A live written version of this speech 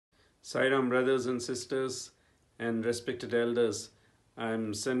Sairam brothers and sisters and respected elders,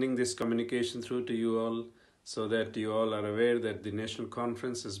 I'm sending this communication through to you all so that you all are aware that the national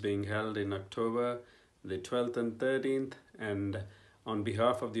conference is being held in October the 12th and 13th, and on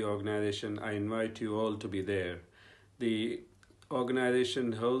behalf of the organization, I invite you all to be there. The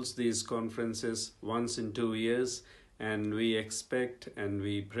organization holds these conferences once in 2 years, and we expect and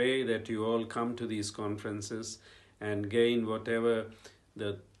we pray that you all come to these conferences and gain whatever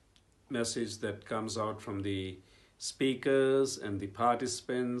the message that comes out from the speakers and the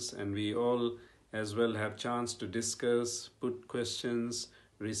participants, and we all as well have chance to discuss, put questions,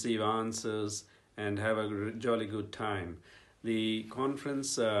 receive answers, and have a jolly good time. The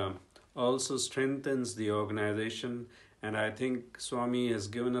conference also strengthens the organization, and I think Swami has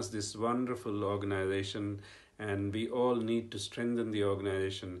given us this wonderful organization, and we all need to strengthen the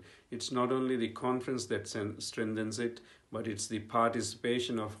organization. It's not only the conference that strengthens it, but it's the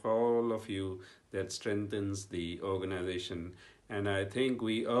participation of all of you that strengthens the organization. And I think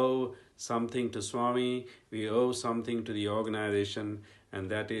we owe something to Swami, we owe something to the organization, and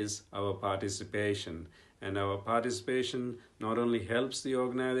that is our participation. And our participation not only helps the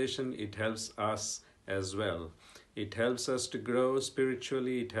organization, it helps us as well. It helps us to grow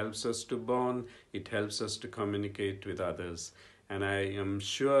spiritually, it helps us to bond, it helps us to communicate with others. And I am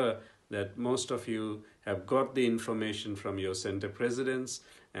sure that most of you have got the information from your center presidents,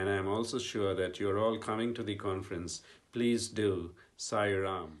 and I am also sure that you're all coming to the conference. Please do. Sai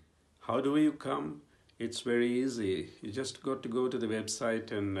Ram. How do you come? It's very easy. You just got to go to the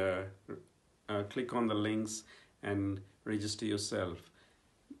website and click on the links and register yourself.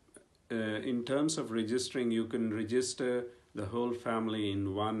 In terms of registering, you can register the whole family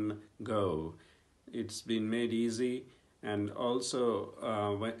in one go. It's been made easy, and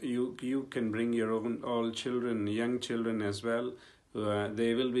also you can bring your own all children, young children as well.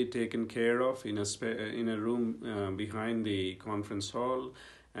 They will be taken care of in a room behind the conference hall,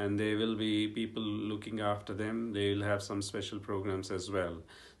 and there will be people looking after them. They will have some special programs as well.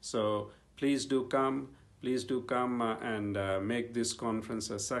 So please do come. Please do come and make this conference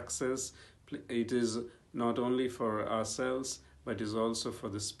a success. It is not only for ourselves, but is also for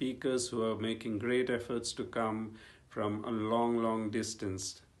the speakers who are making great efforts to come from a long, long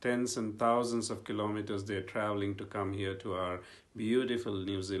distance. Tens and thousands of kilometers they're traveling to come here to our beautiful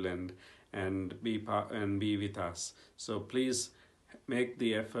New Zealand and be with us. So please make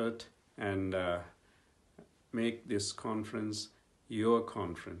the effort and make this conference your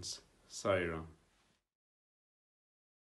conference. Sai Ram.